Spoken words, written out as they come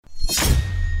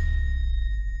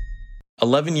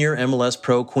11-year MLS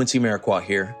pro Quincy Amarikwa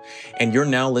here, and you're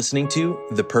now listening to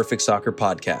the Perfect Soccer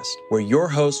Podcast, where your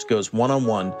host goes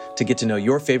one-on-one to get to know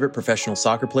your favorite professional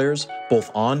soccer players, both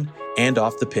on and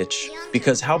off the pitch.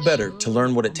 Because how better to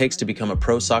learn what it takes to become a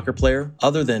pro soccer player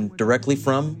other than directly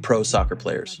from pro soccer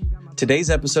players? Today's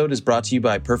episode is brought to you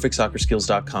by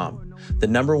PerfectSoccerSkills.com, the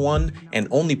number one and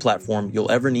only platform you'll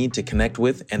ever need to connect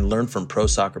with and learn from pro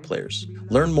soccer players.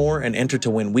 Learn more and enter to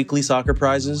win weekly soccer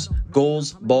prizes,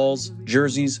 goals, balls,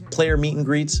 jerseys, player meet and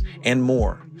greets, and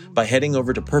more by heading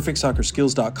over to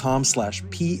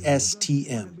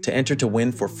PerfectSoccerSkills.com/PSTM to enter to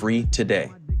win for free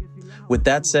today. With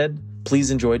that said,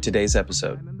 please enjoy today's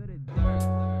episode.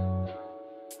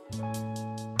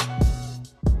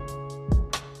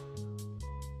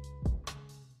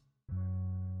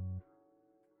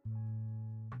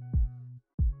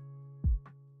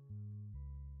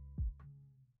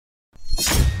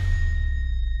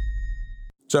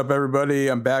 What's up, everybody?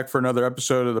 I'm back for another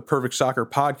episode of the Perfect Soccer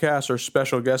Podcast. Our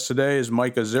special guest today is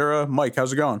Mike Azera. Mike,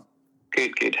 how's it going?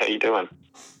 Good. How you doing?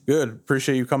 Good.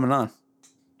 Appreciate you coming on.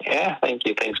 Yeah, thank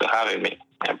you. Thanks for having me.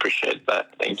 I appreciate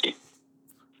that. Thank you.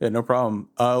 Yeah, no problem.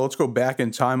 Let's go back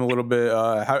in time a little bit.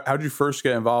 How did you first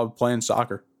get involved playing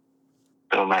soccer?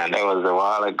 Oh man, that was a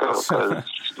while ago. Because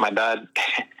my dad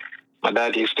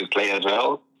used to play as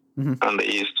well, and they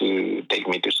used to take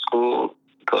me to school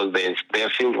because their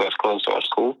field was close to our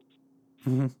school.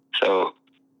 So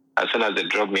as soon as they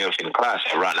dropped me off in class,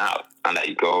 I ran out and I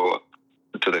go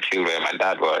to the field where my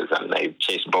dad was, and I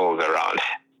chased balls around.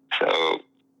 So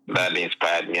that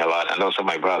inspired me a lot, and also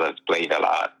my brothers played a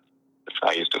lot. So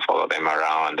I used to follow them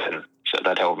around, and so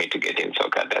that helped me to get in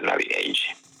soccer at an early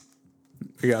age.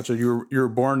 I gotcha. You were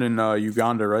born in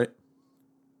Uganda, right?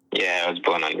 Yeah, I was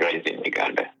born and raised in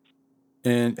Uganda.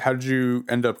 And how did you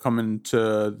end up coming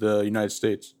to the United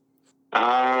States?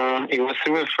 It was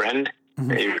through a friend.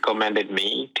 He recommended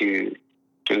me to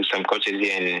some coaches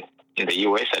here in the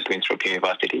U.S. at Winthrop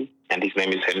University, and his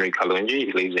name is Henry Kalunji.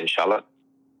 He lives in Charlotte.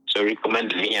 So he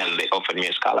recommended me, and they offered me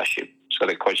a scholarship. So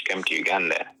the coach came to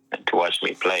Uganda to watch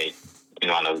me play in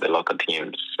one of the local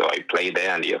teams. So I played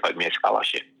there, and he offered me a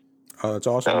scholarship. Oh, that's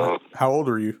awesome. So, how old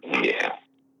were you? Yeah.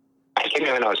 I came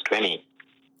here when I was 20.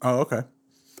 Oh, okay.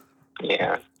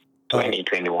 Yeah,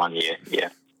 21 years,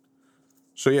 yeah.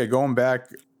 So, yeah, going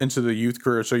back into the youth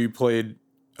career, so you played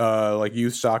like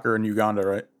youth soccer in Uganda,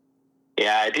 right?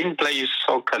 Yeah, I didn't play youth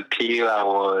soccer till I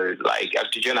was I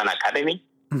had to join an academy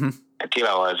until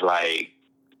I was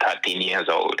 13 years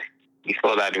old.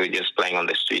 Before that, we were just playing on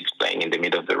the streets, playing in the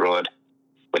middle of the road.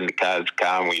 When the cars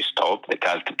come, we stop the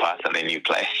cars to pass, and then you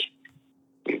play.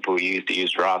 People used to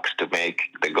use rocks to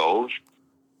make the goals,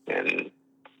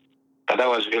 but that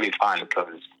was really fun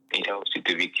because it helps you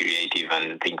to be creative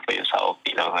and think for yourself,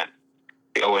 and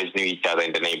we always knew each other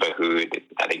in the neighborhood.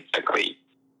 That exactly,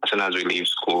 as soon as we leave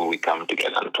school, we come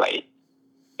together and play.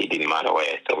 It didn't matter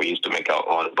where. So we used to make our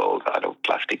own balls out of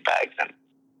plastic bags and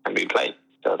we played.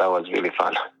 So that was really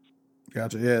fun.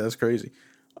 Gotcha. Yeah, that's crazy.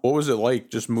 What was it like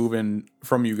just moving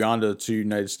from Uganda to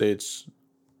United States?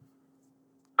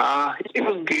 It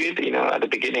was good. At the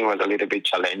beginning it was a little bit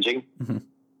challenging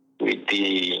with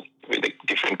the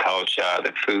different culture,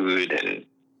 the food, and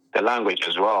the language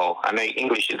as well. I know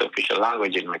English is the official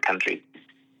language in my country,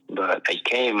 but I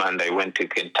came and I went to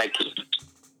Kentucky.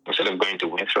 Instead of going to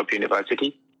Winthrop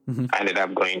University, I ended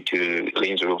up going to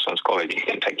Lindsey Wilson's College in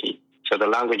Kentucky. So the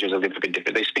language is a little bit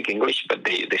different. They speak English, but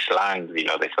the slang,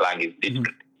 the slang is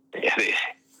different.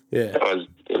 Yeah. It was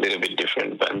a little bit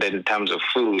different. But then in terms of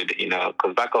food,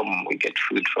 because back home we get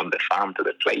food from the farm to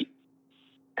the plate.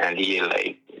 And here,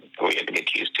 we had to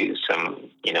get used to some,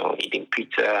 eating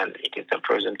pizza and eating some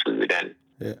frozen food and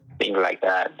things like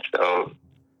that. So,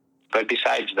 but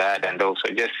besides that, and also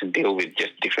just to deal with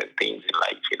just different things in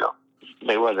life, it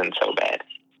wasn't so bad.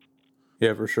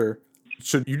 Yeah, for sure.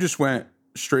 So you just went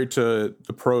straight to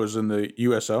the pros in the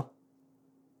USL?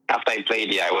 After I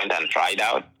played here, I went and tried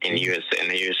out in the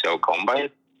USL Combine,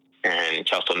 and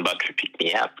Charleston Battery picked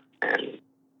me up. And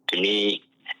to me,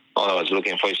 all I was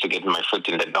looking for is to get my foot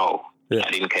in the door. Yeah. I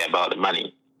didn't care about the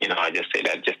money. I just said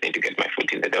I just need to get my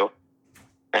foot in the door.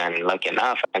 And lucky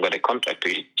enough, I got a contract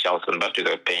with Charleston Battery.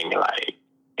 They were paying me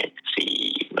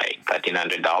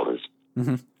 $1,300.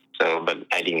 So, but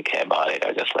I didn't care about it.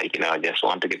 I just I just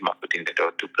want to get my foot in the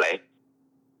door to play.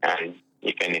 And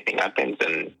if anything happens,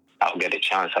 then I'll get a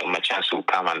chance. My chance will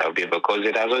come, and I'll be able, because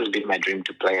it has always been my dream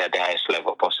to play at the highest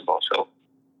level possible. So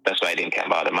that's why I didn't care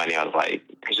about the money. I was like,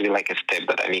 it's really like a step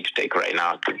that I need to take right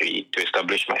now to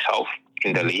establish myself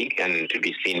in the league and to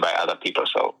be seen by other people.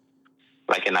 So,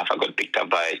 like enough, I got picked up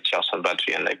by Charleston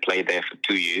Battery, and I played there for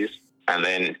 2 years. And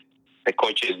then the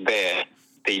coaches there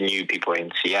they knew people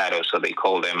in Seattle, so they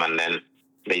called them, and then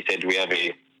they said, we have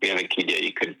a kid here,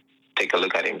 you could take a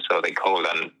look at him. So they called,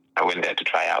 and I went there to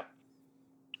try out.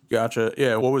 Gotcha.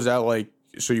 Yeah. What was that like?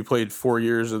 So you played 4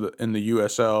 years in the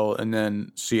USL, and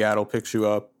then Seattle picks you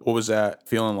up. What was that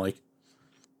feeling like?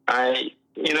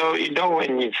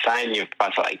 When you sign your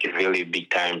first like a really big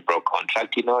time pro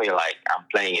contract, you're like, I'm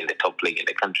playing in the top league in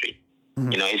the country.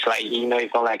 Mm-hmm. It's like,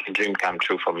 it felt like a dream come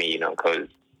true for me, because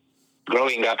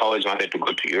growing up, I always wanted to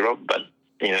go to Europe, but,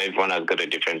 everyone has got a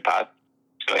different path.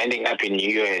 So ending up in the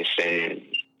US, and,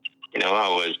 I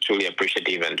was truly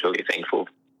appreciative and truly thankful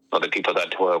for the people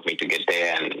that helped me to get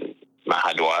there and my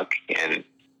hard work. And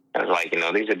I was like,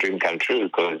 this is a dream come true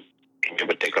because I can be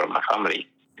able to take care of my family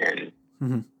and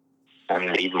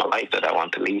live my life that I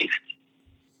want to live.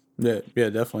 Yeah,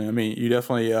 definitely. I mean, you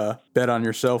definitely bet on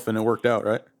yourself, and it worked out,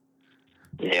 right?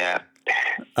 Yeah.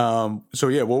 So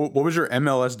yeah, what was your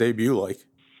MLS debut like?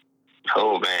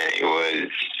 Oh man,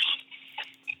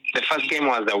 the first game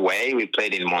was away. We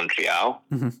played in Montreal,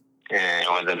 and it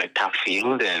was on a tough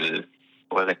field, and there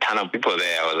was a ton of people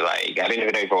there. I was like, I didn't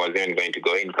even know if I was even going to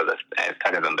go in because I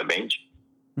started on the bench,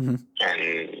 and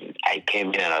I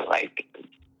came in and I was like,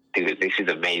 dude, this is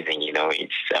amazing. I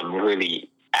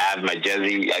have my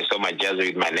jersey. I saw my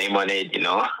jersey with my name on it,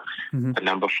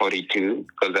 number 42,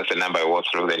 because that's the number I wore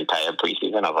through the entire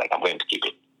preseason. I was like, I'm going to keep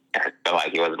it. I felt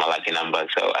like it was my lucky number.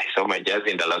 So I saw my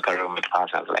jersey in the locker room at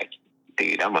first. I was like,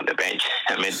 dude, I'm on the bench.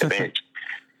 I'm at the bench.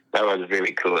 That was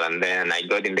really cool. And then I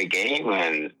got in the game,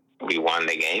 and we won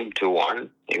the game 2-1.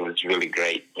 It was really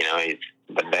great,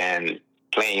 But then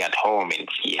playing at home in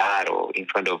Seattle in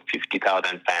front of 50,000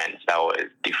 fans, that was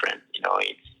different,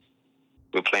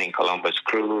 we're playing Columbus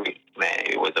Crew. Man,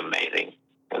 it was amazing.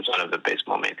 It was one of the best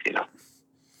moments,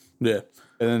 Yeah.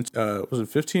 And then was it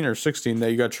 15 or 16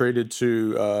 that you got traded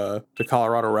to the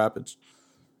Colorado Rapids?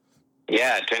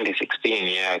 Yeah,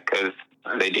 2016, because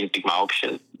they didn't pick my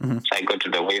option. So I got to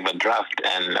the waiver draft,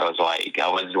 and I was like, I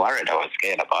was worried. I was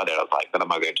scared about it. I was like, what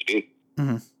am I going to do?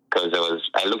 Because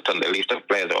I looked on the list of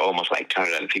players, there were almost like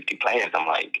 250 players. I'm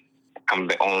like, I'm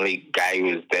the only guy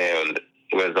who's there, and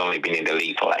who has only been in the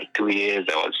league for like 2 years.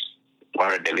 I was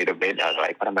worried a little bit. I was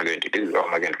like, what am I going to do? How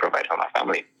am I going to provide for my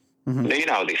family? You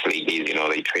know how this league is,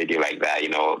 they trade you like that, they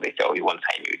say, oh, we won't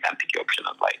sign you, we can't pick your option.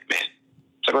 I was like, man.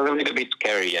 So it was a little bit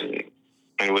scary, and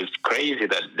it was crazy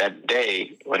that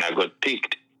day when I got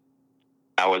picked,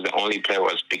 I was the only player who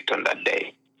was picked on that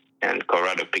day. And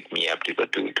Colorado picked me up to go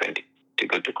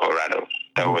to Colorado.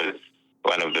 That was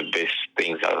one of the best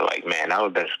things. I was like, man, how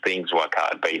does things work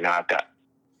out? But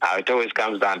how it always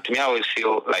comes down to me. I always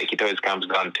feel like it always comes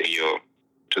down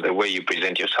to the way you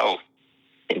present yourself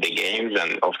in the games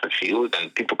and off the field, and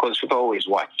because people always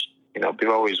watch.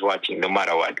 People always watching, no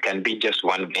matter what. It can be just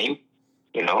one game,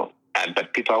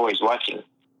 but people are always watching,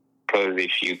 because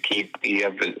if you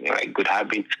have good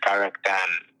habits, character,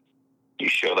 and you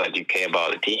show that you care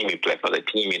about the team, you play for the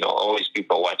team. Always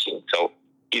people watching. So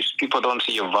if people don't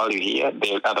see your value here,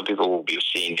 other people will be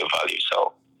seeing your value.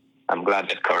 So I'm glad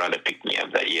that Colorado picked me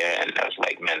up that year, and I was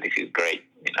like, man, this is great,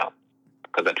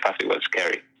 because at first it was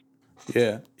scary.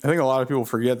 Yeah. I think a lot of people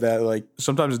forget that, like,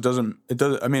 sometimes it doesn't,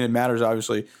 I mean, it matters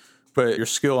obviously, but your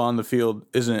skill on the field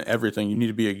isn't everything. You need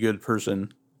to be a good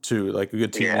person too, like a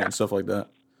good teammate and stuff like that.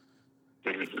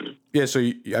 Yeah. So,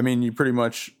 you pretty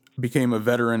much became a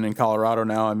veteran in Colorado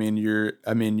now. I mean,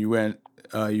 you went,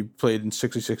 you played in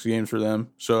 66 games for them.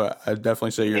 So I'd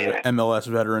definitely say you're an MLS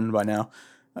veteran by now.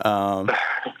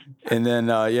 And then,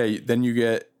 then you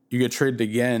get traded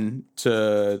again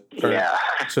to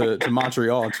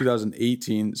Montreal in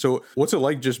 2018. So what's it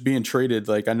like just being traded?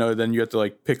 Like, I know then you have to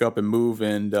like pick up and move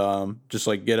and just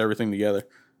like get everything together.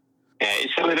 Yeah,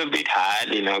 it's a little bit hard,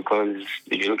 because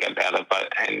if you look at the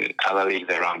other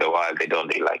leagues around the world, they don't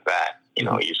do like that.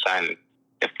 You sign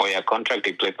a 4-year contract,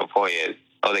 you play for 4 years,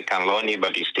 or they can loan you,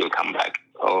 but you still come back.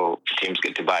 Or teams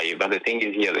get to buy you. But the thing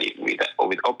is here,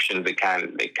 with options, they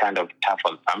kind of tough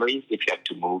on families if you have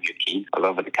to move your kids all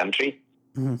over the country.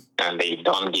 And they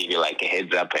don't give you like a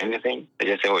heads up or anything. They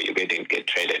just say, oh, you're going to get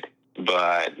traded.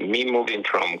 But me moving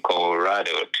from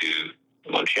Colorado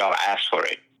to Montreal, I asked for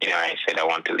it. I said I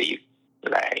want to leave.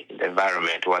 Like, the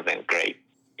environment wasn't great,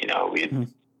 with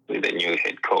the new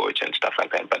head coach and stuff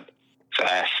like that. But so I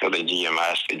asked the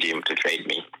GM to trade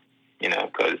me,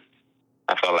 because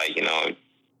I felt like,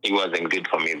 it wasn't good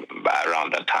for me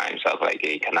around that time. So I was like,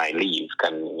 hey, can I leave?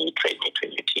 Can you trade me to a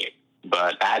new team?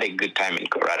 But I had a good time in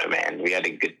Colorado, man. We had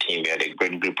a good team. We had a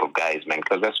great group of guys, man,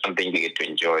 because that's something you get to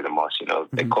enjoy the most,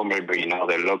 the camaraderie,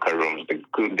 the locker room,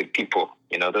 the people,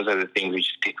 those are the things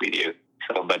which stick with you.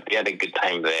 So, but we had a good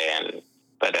time there.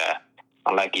 But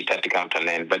unlike it had to come to an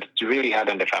end. But it's really hard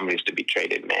on the families to be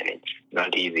traded, man. It's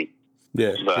not easy.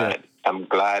 Yeah. But I'm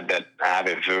glad that I have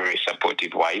a very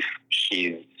supportive wife.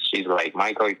 She's like,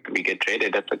 Michael, if we get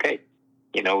traded, that's okay.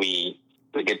 You know, we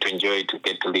get to enjoy to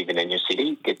get to live in a new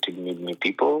city, get to meet new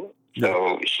people.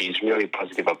 So she's really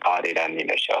positive about it, and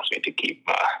she helps me to keep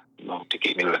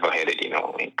me level-headed.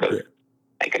 Because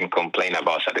I can complain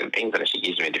about certain things, and she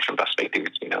gives me a different perspective.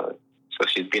 So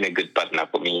she's been a good partner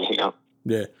for me.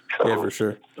 Yeah, so, for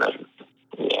sure. So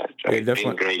it's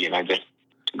been great. Just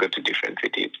to go to different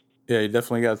cities. Yeah, you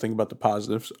definitely got to think about the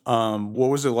positives. What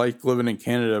was it like living in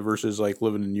Canada versus like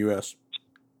living in the U.S.?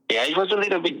 Yeah, it was a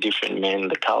little bit different, man.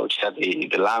 The culture,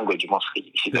 the language,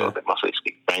 mostly, they mostly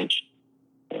speak French.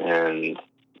 And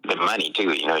the money,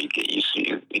 too,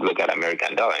 you look at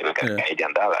American dollar, you look at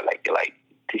Canadian dollar, you're like,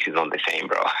 this is not the same,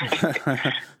 bro.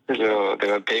 So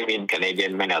they were paying me in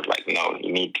Canadian money. I was like, no,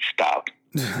 you need to stop.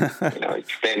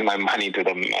 Send my money to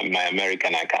my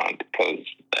American account because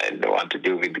I don't want to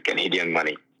deal with the Canadian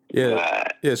money.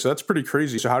 Yeah, so that's pretty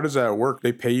crazy. So how does that work?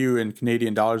 They pay you in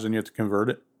Canadian dollars and you have to convert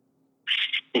it?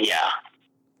 Yeah.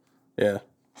 Yeah.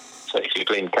 So if you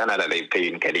play in Canada, they pay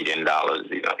you in Canadian dollars,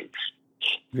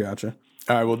 Gotcha.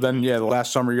 All right, well then, the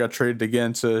last summer you got traded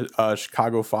again to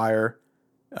Chicago Fire.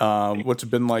 What's it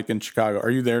been like in Chicago? Are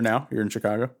you there now? You're in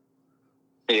Chicago?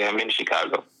 Yeah, I'm in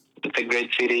Chicago. It's a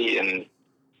great city, and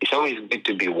it's always good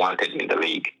to be wanted in the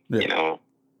league. Yeah.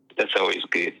 That's always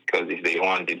good because if they don't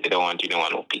want you, no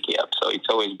one will pick you up. So it's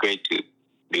always great to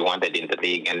be wanted in the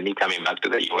league. And me coming back to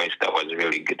the U.S., that was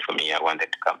really good for me. I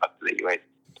wanted to come back to the U.S.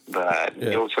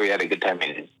 But also we had a good time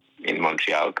in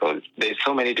Montreal because there's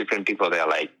so many different people there.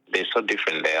 They're so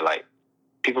different there.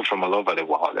 People from all over the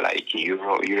world.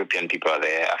 European people are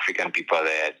there, African people are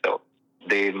there. So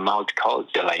the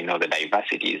multicultural, the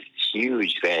diversity is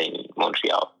huge there in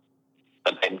Montreal.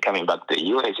 But then coming back to the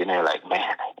U.S., man,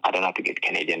 I don't have to get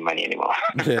Canadian money anymore.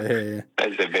 Yeah.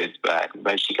 That's the best part.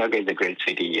 But Chicago is a great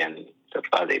city, and so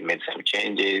far they've made some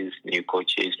changes, new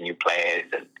coaches, new players.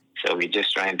 And so we're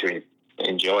just trying to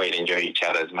enjoy each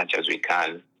other as much as we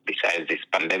can, besides this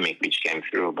pandemic which came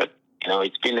through. But,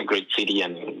 it's been a great city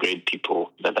and great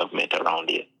people that I've met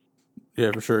around here.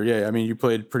 Yeah, for sure. Yeah, I mean, you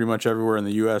played pretty much everywhere in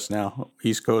the U.S. now,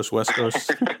 East Coast, West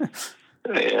Coast.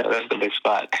 Yeah, that's the best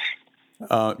spot.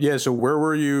 So where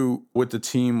were you with the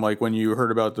team, when you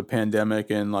heard about the pandemic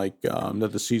and, that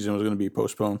the season was going to be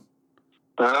postponed?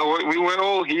 We were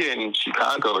all here in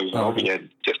Chicago, We had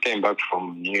just came back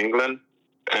from New England,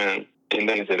 and then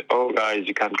they said, oh, guys,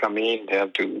 you can't come in. They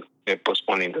have to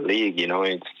postpone the league,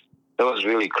 That was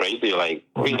really crazy, really.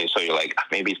 So you're like,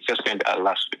 maybe it's just going to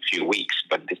last a few weeks,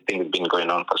 but this thing has been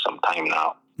going on for some time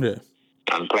now. Yeah.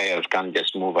 And players can't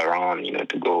just move around,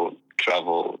 to go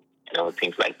travel,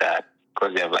 things like that.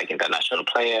 Because they have international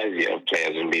players, you have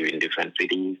players who live in different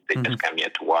cities. They just come here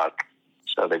to work.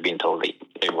 So they've been told,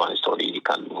 everyone is told you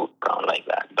can't move around like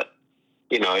that. But,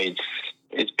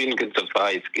 it's been good so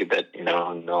far. It's good that,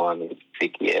 no one is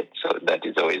sick yet. So that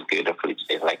is always good. Hopefully it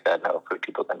stays like that. Now hopefully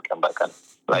people can come back and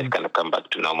life can come back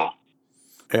to normal.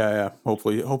 Yeah.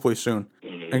 Hopefully soon.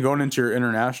 Mm-hmm. And going into your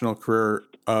international career,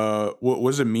 what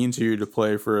does it mean to you to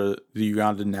play for the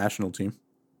Ugandan national team?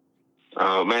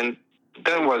 Oh, man,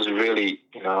 that was really,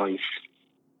 to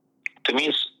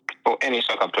me, for any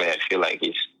soccer player, I feel like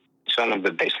it's one of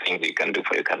the best things you can do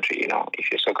for your country.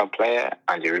 If you're a soccer player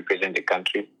and you represent the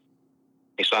country,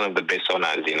 it's one of the best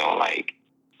honors,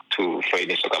 for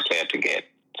any soccer player to get.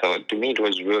 So to me, it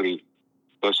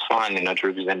was fun, to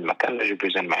represent my country,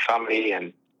 represent my family,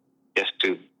 and just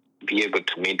to be able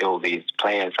to meet all these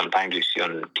players. Sometimes you see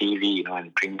on TV,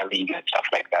 in Premier League and stuff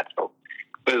like that. So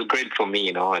it was great for me,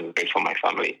 and great for my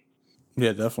family.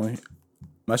 Yeah, definitely.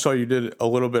 I saw you did a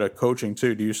little bit of coaching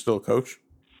too. Do you still coach?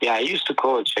 Yeah, I used to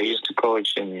coach.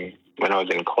 When I was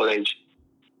in college.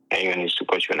 I even used to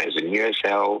coach when I was in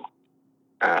USL.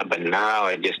 But now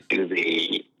I just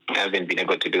I haven't been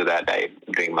able to do that.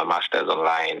 I'm doing my master's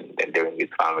online, then doing with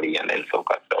family, and then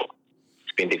soccer. So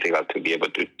it's been difficult to be able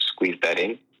to squeeze that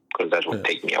in because that would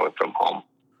take me away from home.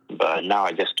 But now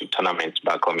I just do tournaments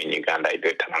back home in Uganda. I do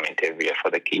a tournament every year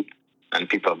for the kids. And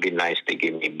people have been nice. They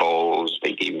give me balls.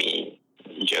 They give me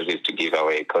jerseys to give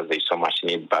away because there's so much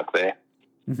need back there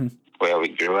where we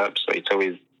grew up. So it's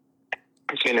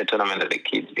been a tournament that the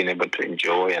kids been able to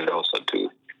enjoy, and also to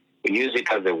use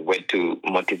it as a way to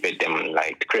motivate them,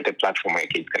 to create a platform where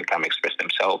kids can come express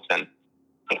themselves and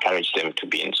encourage them to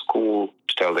be in school,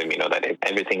 to tell them, that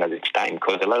everything has its time.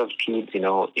 Because a lot of kids,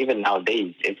 even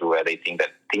nowadays, everywhere, they think that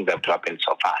things have to happen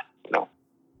so fast,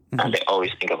 and they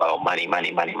always think about money.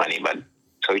 But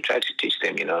so we try to teach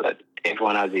them, that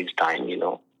everyone has his time,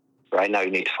 right now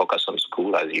you need to focus on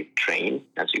school as you train,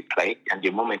 as you play, and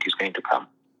your moment is going to come.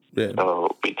 Yeah.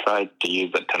 So we try to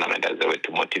use the tournament as a way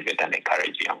to motivate and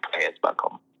encourage young players back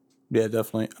home. Yeah,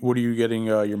 definitely. What are you getting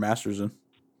your master's in?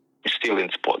 Still in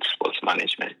sports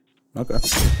management. Okay.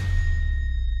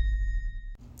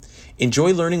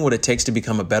 Enjoy learning what it takes to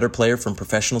become a better player from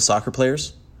professional soccer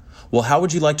players? Well, how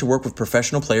would you like to work with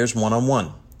professional players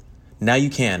one-on-one? Now you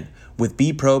can with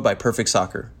Be Pro by Perfect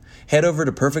Soccer. Head over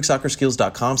to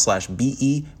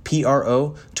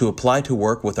perfectsoccerskills.com/BEPRO to apply to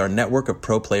work with our network of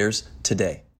pro players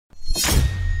today.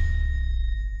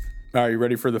 All right, you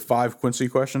ready for the 5 Quincy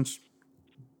questions?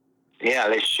 Yeah,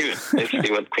 let's shoot. Let's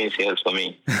see what Quincy has for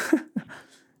me.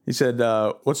 He said,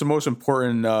 what's the most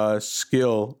important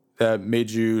skill that made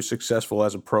you successful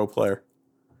as a pro player?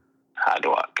 Hard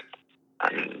work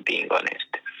and being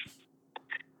honest.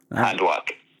 Hard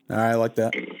work. All right, I like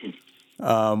that.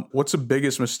 What's the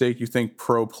biggest mistake you think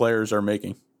pro players are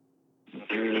making?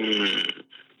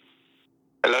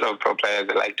 A lot of pro players,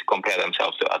 they like to compare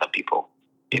themselves to other people,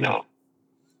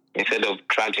 Instead of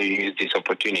trying to use this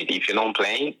opportunity, if you're not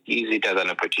playing, use it as an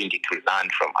opportunity to learn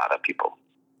from other people.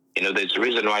 There's a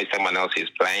reason why someone else is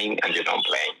playing and you're not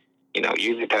playing.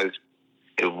 Use it as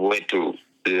a way to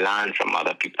learn from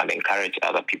other people and encourage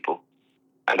other people.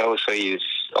 And also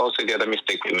the other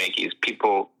mistake we make is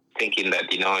people thinking that,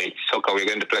 it's soccer, we're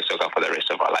going to play soccer for the rest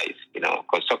of our lives,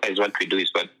 because soccer is what we do,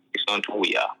 it's not who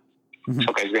we are. Mm-hmm.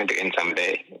 Soccer is going to end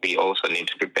someday. We also need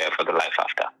to prepare for the life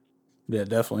after. Yeah,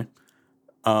 definitely.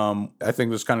 I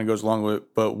think this kind of goes along with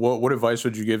it, but what advice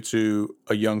would you give to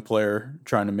a young player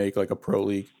trying to make like a pro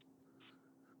league?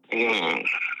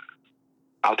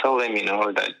 I'll tell them,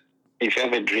 that if you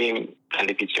have a dream and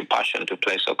if it's your passion to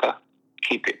play soccer,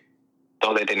 keep it.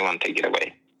 Don't let anyone take it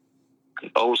away.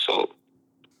 And also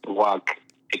work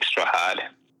extra hard.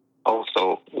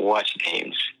 Also watch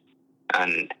games.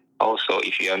 And also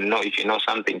if you know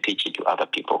something, teach it to other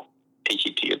people. Teach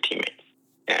it to your teammates.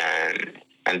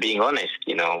 And being honest,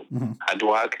 hard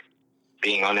work,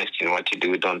 being honest in what you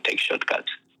do, don't take shortcuts.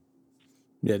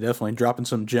 Yeah, definitely. Dropping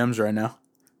some gems right now.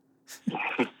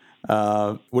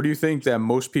 What do you think that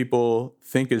most people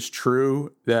think is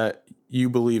true that you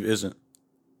believe isn't?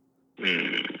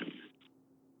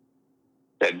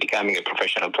 That becoming a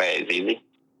professional player is easy.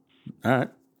 All right.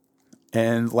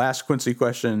 And last Quincy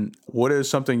question, what is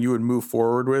something you would move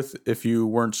forward with if you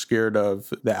weren't scared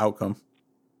of the outcome?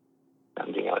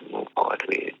 Something I would move forward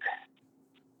with.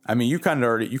 I mean, you kind of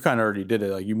already did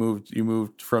it. Like you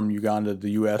moved from Uganda to the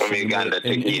U.S. From Uganda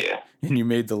to here. And you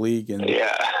made the league. And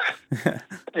yeah.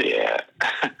 Yeah.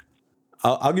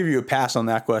 I'll give you a pass on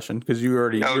that question because you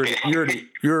already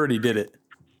did it.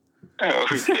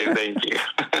 Okay, thank you.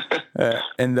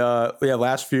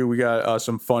 Last few we got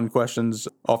some fun questions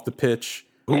off the pitch.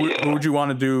 Who would you want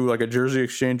to do like a jersey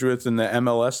exchange with in the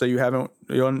MLS that you haven't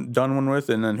done one with,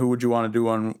 and then who would you want to do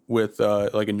one with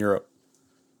like in Europe?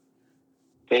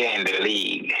 Yeah, in the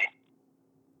league.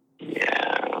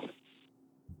 Yeah.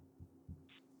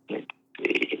 Let's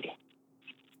see.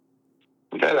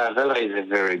 Vela is a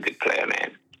very good player,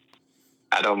 man.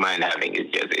 I don't mind having his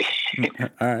jersey.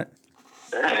 All right.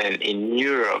 And in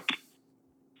Europe,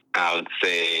 I would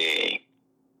say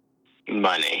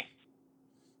Mane.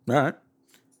 All right.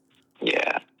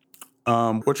 Yeah.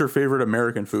 What's your favorite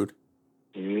American food?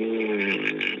 I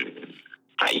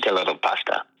eat a lot of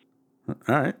pasta. All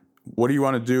right. What do you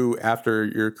want to do after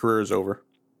your career is over?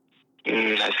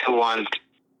 I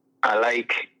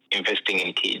like investing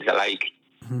in kids. I like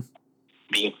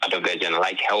being part of their journey. I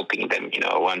like helping them.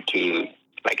 I want to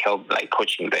help,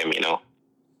 coaching them,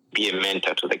 be a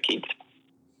mentor to the kids.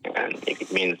 And if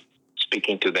it means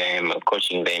speaking to them or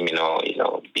coaching them,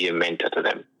 be a mentor to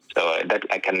them. So that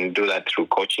I can do that through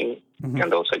coaching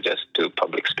and also just do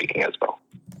public speaking as well.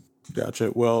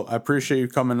 Gotcha. Well, I appreciate you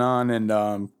coming on, and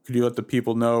could you let the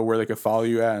people know where they can follow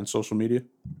you at on social media?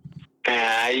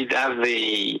 I have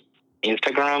the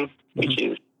Instagram, which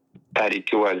is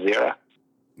 32Azera.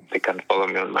 They can follow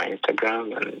me on my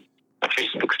Instagram, and my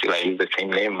Facebook still I use the same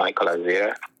name, Michael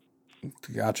Azera.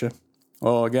 Gotcha.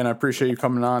 Well, again, I appreciate you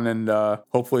coming on, and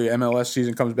hopefully MLS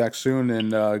season comes back soon,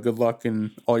 and good luck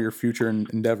in all your future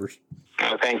endeavors.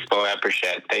 Oh, thanks, Bo. I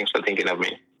appreciate it. Thanks for thinking of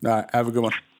me. All right. Have a good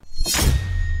one.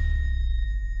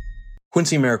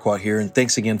 Quincy Amarikwa here, and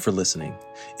thanks again for listening.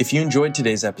 If you enjoyed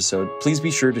today's episode, please be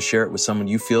sure to share it with someone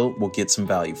you feel will get some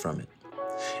value from it.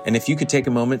 And if you could take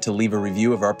a moment to leave a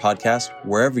review of our podcast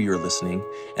wherever you're listening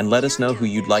and let us know who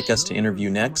you'd like us to interview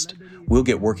next, we'll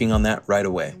get working on that right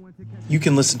away. You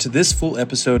can listen to this full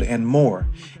episode and more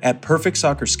at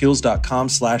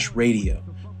perfectsoccerskills.com/radio.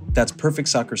 That's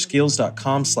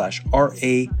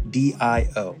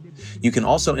perfectsoccerskills.com/RADIO. You can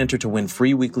also enter to win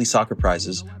free weekly soccer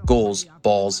prizes, goals,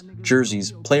 balls,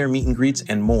 jerseys, player meet and greets,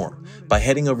 and more by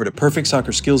heading over to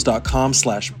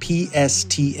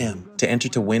perfectsoccerskills.com/PSTM to enter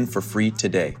to win for free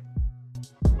today.